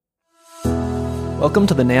Welcome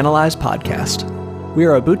to the Nanalyze podcast. We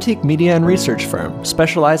are a boutique media and research firm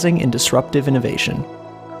specializing in disruptive innovation.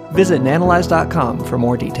 Visit nanalyze.com for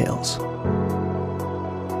more details.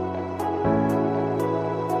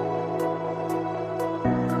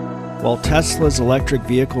 While Tesla's electric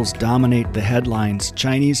vehicles dominate the headlines,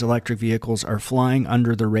 Chinese electric vehicles are flying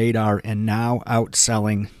under the radar and now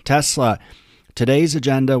outselling Tesla. Today's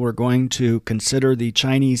agenda, we're going to consider the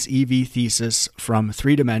Chinese EV thesis from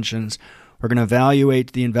three dimensions. We're going to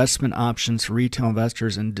evaluate the investment options for retail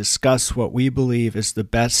investors and discuss what we believe is the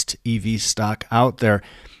best EV stock out there.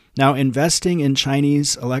 Now, investing in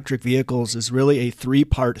Chinese electric vehicles is really a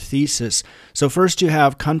three-part thesis. So first you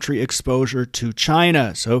have country exposure to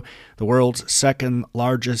China. So the world's second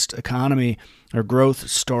largest economy or growth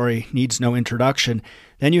story needs no introduction.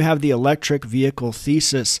 Then you have the electric vehicle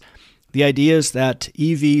thesis. The idea is that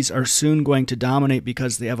EVs are soon going to dominate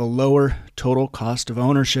because they have a lower total cost of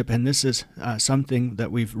ownership. And this is something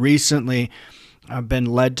that we've recently been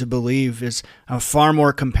led to believe is far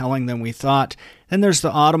more compelling than we thought. Then there's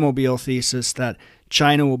the automobile thesis that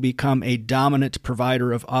China will become a dominant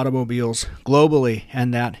provider of automobiles globally,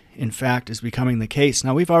 and that, in fact, is becoming the case.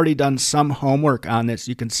 Now, we've already done some homework on this.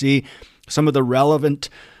 You can see some of the relevant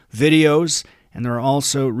videos, and there are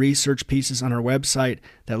also research pieces on our website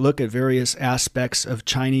that look at various aspects of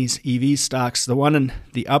Chinese EV stocks. The one in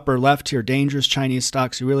the upper left here, Dangerous Chinese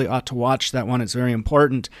Stocks, you really ought to watch that one. It's very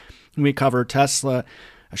important. We cover Tesla,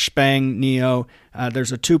 XPeng, NIO.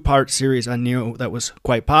 There's a two-part series on NIO that was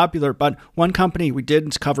quite popular, but one company we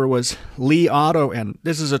didn't cover was Li Auto, and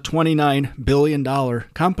this is a $29 billion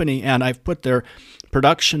company, and I've put their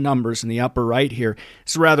production numbers in the upper right here.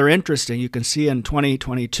 It's rather interesting. You can see in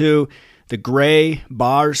 2022, the gray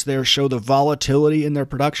bars there show the volatility in their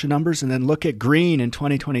production numbers, and then look at green in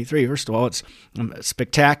 2023. First of all, it's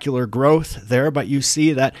spectacular growth there, but you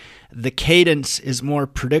see that the cadence is more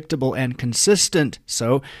predictable and consistent,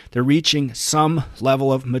 so they're reaching some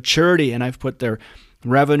level of maturity, and I've put their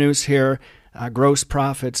revenues here, gross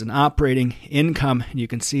profits and operating income, and you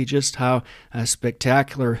can see just how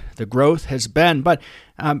spectacular the growth has been. But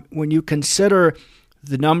when you consider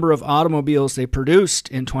the number of automobiles they produced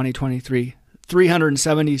in 2023,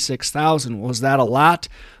 376,000. Was that a lot?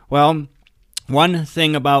 Well, one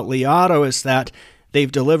thing about Li Auto is that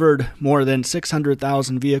they've delivered more than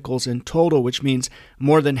 600,000 vehicles in total, which means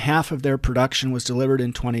more than half of their production was delivered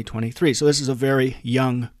in 2023. So this is a very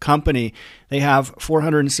young company. They have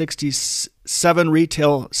 467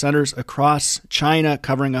 retail centers across China,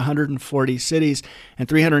 covering 140 cities, and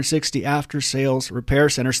 360 after-sales repair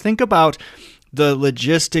centers. Think about the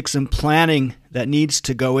logistics and planning that needs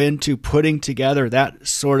to go into putting together that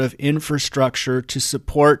sort of infrastructure to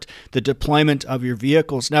support the deployment of your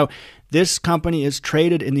vehicles. Now, this company is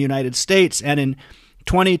traded in the United States, and in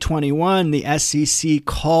 2021, the SEC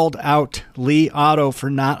called out Li Auto for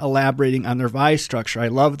not elaborating on their VI structure. I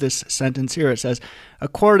love this sentence here. It says,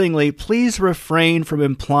 "Accordingly, please refrain from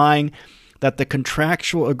implying that the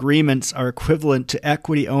contractual agreements are equivalent to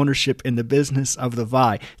equity ownership in the business of the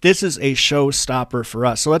VI." This is a showstopper for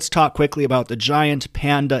us. So let's talk quickly about the giant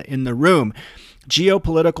panda in the room.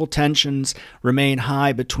 Geopolitical tensions remain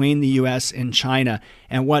high between the U.S. and China.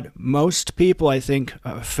 And what most people, I think,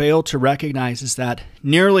 fail to recognize is that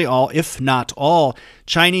nearly all, if not all,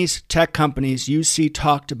 Chinese tech companies you see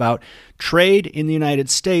talked about trade in the United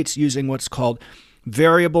States using what's called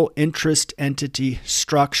variable interest entity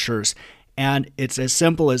structures. And it's as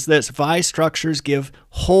simple as this. VI structures give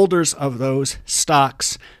holders of those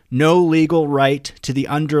stocks no legal right to the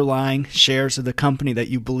underlying shares of the company that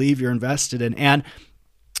you believe you're invested in. And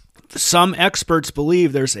some experts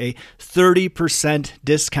believe there's a 30%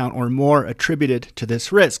 discount or more attributed to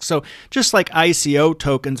this risk. So just like ICO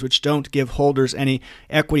tokens, which don't give holders any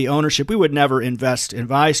equity ownership, we would never invest in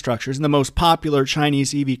VI structures. And the most popular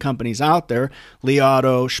Chinese EV companies out there, Li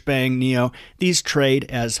Auto, XPeng, NIO, these trade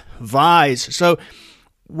as VIs. So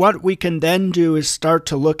what we can then do is start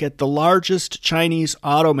to look at the largest Chinese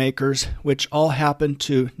automakers, which all happen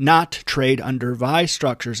to not trade under VI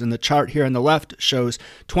structures. And the chart here on the left shows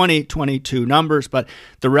 2022 numbers, but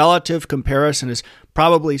the relative comparison is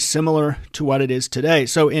probably similar to what it is today.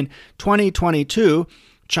 So in 2022,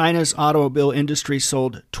 China's automobile industry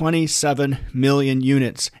sold 27 million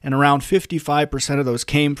units, and around 55% of those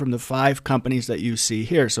came from the five companies that you see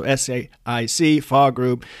here. So SAIC, FA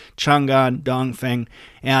Group, Changan, Dongfeng,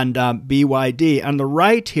 and BYD. On the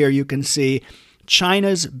right here, you can see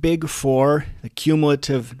China's Big Four, the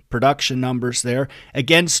cumulative production numbers there,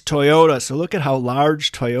 against Toyota. So look at how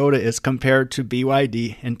large Toyota is compared to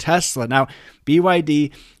BYD and Tesla. Now,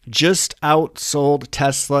 BYD just outsold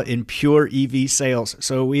Tesla in pure EV sales.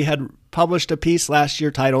 So we had published a piece last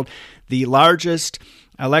year titled "The Largest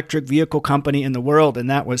Electric Vehicle Company in the World," and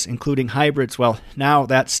that was including hybrids. Well, now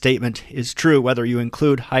that statement is true whether you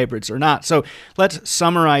include hybrids or not. So let's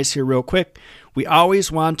summarize here real quick. We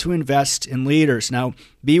always want to invest in leaders. Now,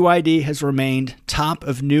 BYD has remained top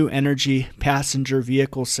of new energy passenger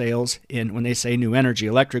vehicle sales when they say new energy,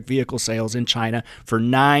 electric vehicle sales in China for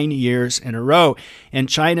 9 years in a row. And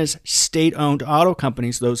China's state-owned auto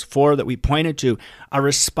companies, those 4 that we pointed to, are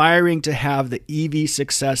aspiring to have the EV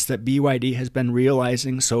success that BYD has been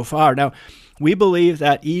realizing so far. Now, we believe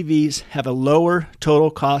that EVs have a lower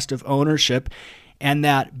total cost of ownership and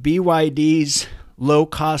that BYD's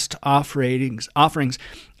low-cost offerings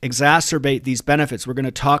exacerbate these benefits. We're going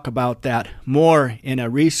to talk about that more in a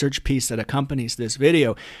research piece that accompanies this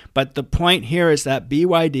video. But the point here is that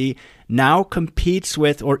BYD now competes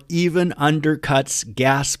with or even undercuts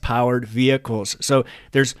gas-powered vehicles. So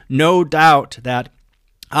there's no doubt that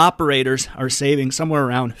operators are saving somewhere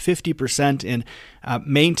around 50% in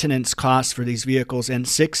maintenance costs for these vehicles and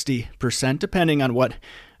 60%, depending on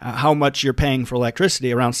how much you're paying for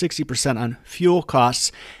electricity, around 60% on fuel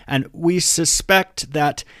costs. And we suspect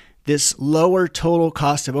that this lower total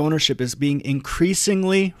cost of ownership is being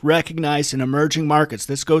increasingly recognized in emerging markets.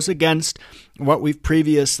 This goes against what we've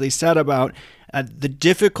previously said about the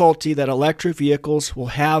difficulty that electric vehicles will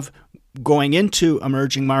have going into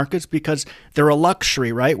emerging markets because they're a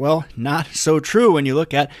luxury, right? Well, not so true when you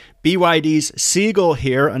look at BYD's Seagull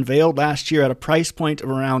here, unveiled last year at a price point of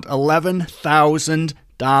around $11,000.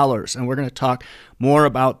 And we're going to talk more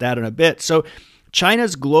about that in a bit. So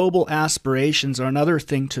China's global aspirations are another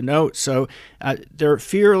thing to note. So their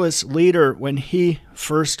fearless leader, when he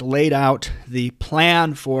first laid out the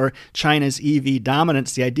plan for China's EV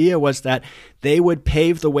dominance, the idea was that they would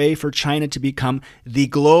pave the way for China to become the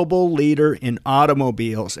global leader in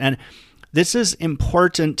automobiles. And this is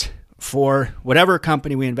important for whatever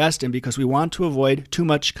company we invest in because we want to avoid too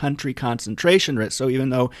much country concentration risk. So even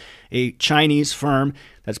though a Chinese firm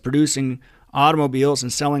that's producing automobiles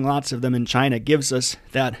and selling lots of them in China gives us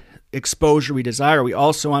that exposure we desire, we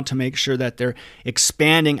also want to make sure that they're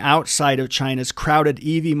expanding outside of China's crowded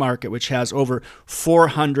EV market, which has over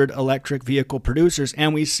 400 electric vehicle producers.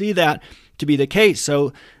 And we see that to be the case.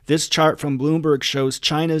 So this chart from Bloomberg shows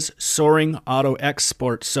China's soaring auto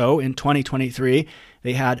exports. So in 2023,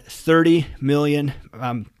 they had 30 million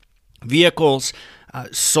vehicles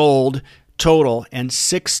sold total, and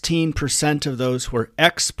 16% of those were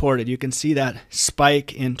exported. You can see that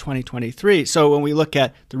spike in 2023. So when we look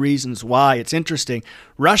at the reasons why, it's interesting.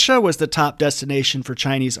 Russia was the top destination for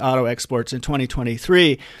Chinese auto exports in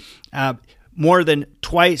 2023. More than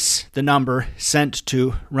twice the number sent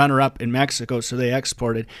to runner-up in Mexico, so they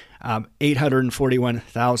exported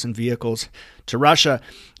 841,000 vehicles to Russia.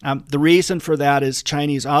 The reason for that is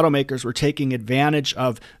Chinese automakers were taking advantage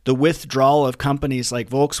of the withdrawal of companies like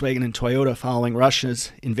Volkswagen and Toyota following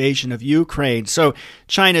Russia's invasion of Ukraine. So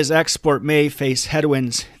China's export may face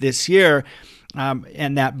headwinds this year,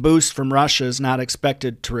 and that boost from Russia is not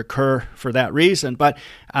expected to recur for that reason. But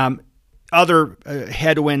other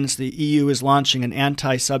headwinds, the EU is launching an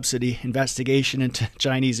anti-subsidy investigation into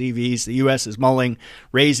Chinese EVs. The U.S. is mulling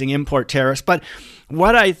raising import tariffs. But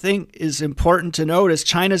what I think is important to note is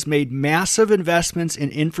China's made massive investments in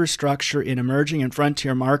infrastructure in emerging and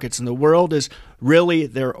frontier markets, and the world is really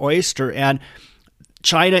their oyster. And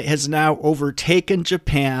China has now overtaken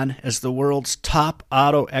Japan as the world's top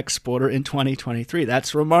auto exporter in 2023.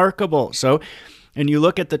 That's remarkable. So, and you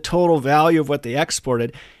look at the total value of what they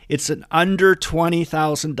exported, it's an under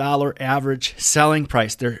 $20,000 average selling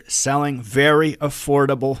price. They're selling very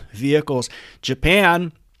affordable vehicles.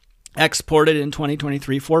 Japan exported in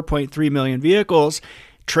 2023 4.3 million vehicles,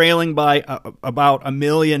 trailing by about 1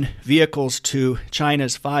 million vehicles to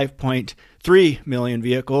China's 5.3 million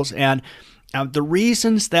vehicles. And the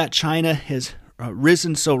reasons that China has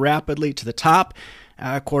risen so rapidly to the top,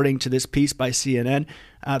 according to this piece by CNN,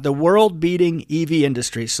 the world-beating EV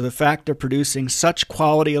industry, so the fact they're producing such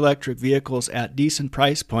quality electric vehicles at decent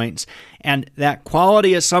price points, and that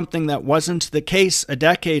quality is something that wasn't the case a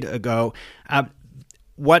decade ago.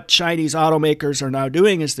 What Chinese automakers are now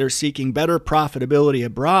doing is they're seeking better profitability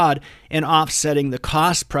abroad and offsetting the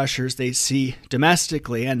cost pressures they see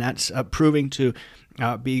domestically, and that's proving to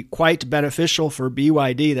be quite beneficial for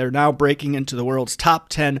BYD. They're now breaking into the world's top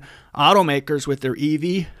 10 automakers with their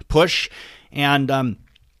EV push. And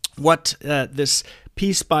what this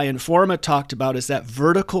piece by Informa talked about is that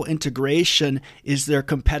vertical integration is their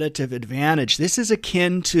competitive advantage. This is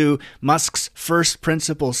akin to Musk's first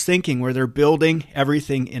principles thinking, where they're building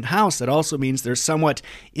everything in-house. That also means they're somewhat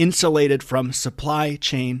insulated from supply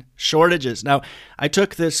chain shortages. Now, I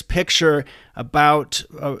took this picture about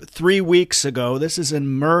 3 weeks ago. This is in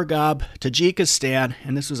Murgab, Tajikistan,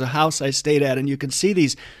 and this was a house I stayed at, and you can see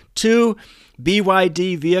these two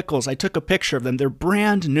BYD vehicles. I took a picture of them. They're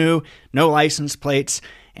brand new, no license plates,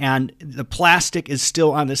 and the plastic is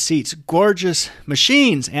still on the seats. Gorgeous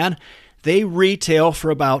machines, and they retail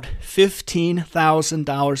for about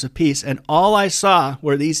 $15,000 a piece. And all I saw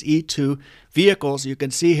were these E2 vehicles. You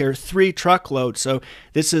can see here 3 truckloads. So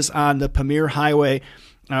this is on the Pamir Highway.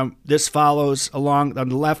 This follows along on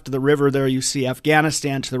the left of the river there. You see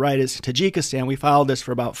Afghanistan. To the right is Tajikistan. We followed this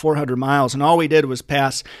for about 400 miles, and all we did was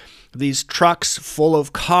pass these trucks full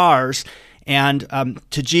of cars, and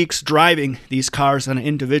Tajiks driving these cars on an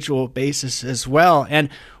individual basis as well. And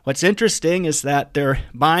what's interesting is that they're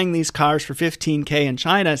buying these cars for $15,000 in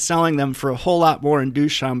China, selling them for a whole lot more in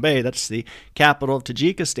Dushanbe. That's the capital of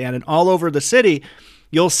Tajikistan. And all over the city,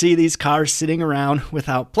 you'll see these cars sitting around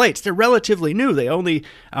without plates. They're relatively new. They only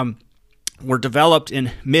were developed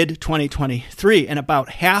in mid-2023, and about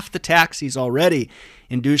half the taxis already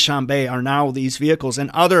in Dushanbe are now these vehicles. And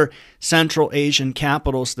other Central Asian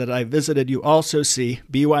capitals that I visited, you also see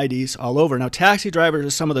BYDs all over. Now, taxi drivers are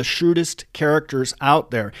some of the shrewdest characters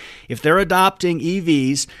out there. If they're adopting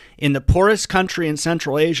EVs in the poorest country in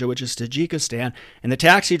Central Asia, which is Tajikistan, and the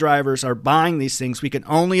taxi drivers are buying these things, we can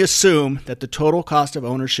only assume that the total cost of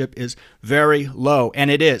ownership is very low.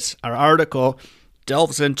 And it is. Our article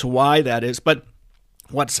delves into why that is. But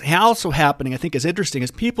what's also happening, I think, is interesting,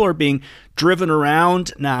 is people are being driven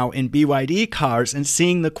around now in BYD cars and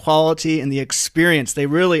seeing the quality and the experience. They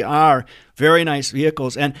really are very nice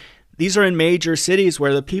vehicles. And these are in major cities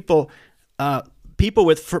where the people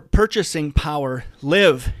with purchasing power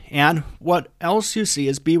live. And what else you see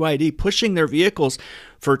is BYD pushing their vehicles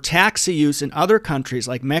for taxi use in other countries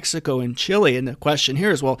like Mexico and Chile. And the question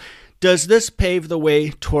here is, well, does this pave the way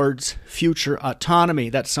towards future autonomy?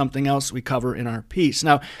 That's something else we cover in our piece.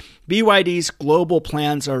 Now, BYD's global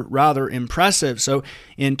plans are rather impressive. So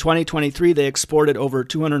in 2023, they exported over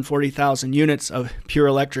 240,000 units of pure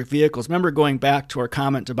electric vehicles. Remember going back to our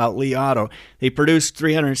comment about Li Auto, they produced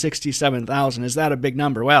 367,000. Is that a big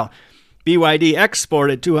number? Well, BYD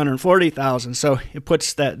exported 240,000, so it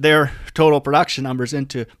puts their total production numbers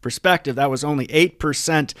into perspective. That was only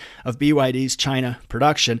 8% of BYD's China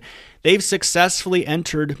production. They've successfully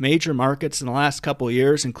entered major markets in the last couple of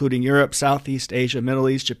years, including Europe, Southeast Asia, Middle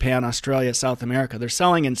East, Japan, Australia, South America. They're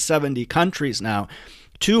selling in 70 countries now.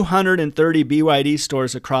 230 BYD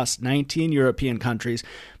stores across 19 European countries.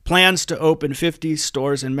 Plans to open 50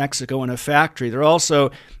 stores in Mexico and a factory. They're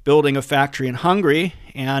also building a factory in Hungary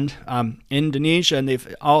and Indonesia, and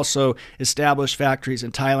they've also established factories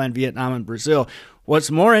in Thailand, Vietnam, and Brazil.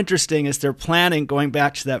 What's more interesting is they're planning, going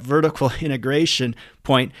back to that vertical integration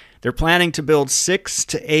point, they're planning to build 6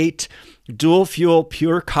 to 8 dual-fuel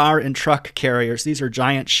pure car and truck carriers. These are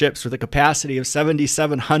giant ships with a capacity of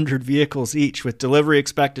 7,700 vehicles each, with delivery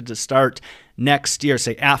expected to start next year,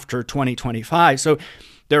 say after 2025. So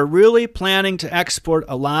they're really planning to export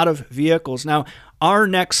a lot of vehicles. Now, our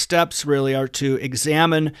next steps really are to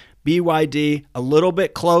examine BYD a little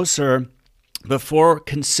bit closer before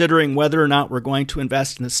considering whether or not we're going to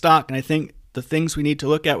invest in the stock. And I think the things we need to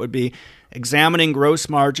look at would be examining gross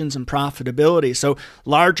margins and profitability. So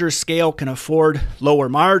larger scale can afford lower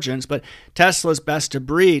margins, but Tesla's best of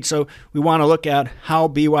breed. So we want to look at how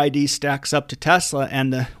BYD stacks up to Tesla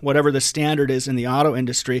and whatever the standard is in the auto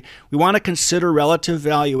industry. We want to consider relative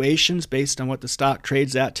valuations based on what the stock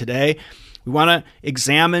trades at today. We want to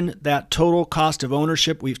examine that total cost of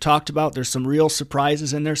ownership we've talked about. There's some real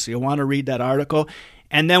surprises in there, so you'll want to read that article.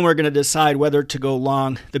 And then we're going to decide whether to go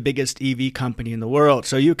long the biggest EV company in the world.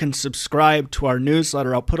 So you can subscribe to our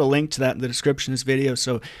newsletter. I'll put a link to that in the description of this video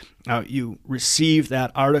so you receive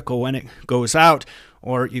that article when it goes out,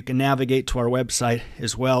 or you can navigate to our website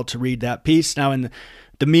as well to read that piece. Now, in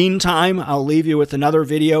the meantime, I'll leave you with another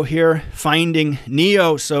video here, Finding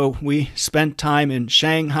NIO. So we spent time in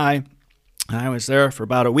Shanghai. I was there for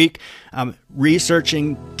about a week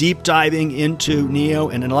researching, deep diving into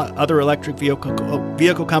NIO and other electric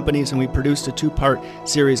vehicle companies, and we produced a 2-part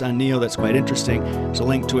series on NIO that's quite interesting. There's a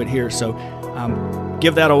link to it here, so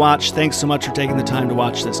give that a watch. Thanks so much for taking the time to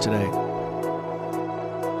watch this today.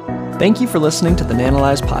 Thank you for listening to the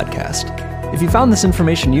Nanalyze podcast. If you found this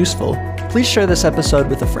information useful, please share this episode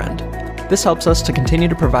with a friend. This helps us to continue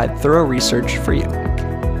to provide thorough research for you.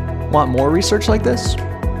 Want more research like this?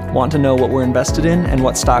 Want to know what we're invested in and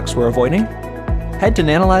what stocks we're avoiding? Head to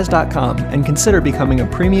Nanalyze.com and consider becoming a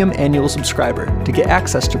premium annual subscriber to get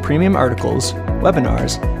access to premium articles,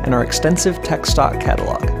 webinars, and our extensive tech stock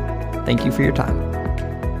catalog. Thank you for your time.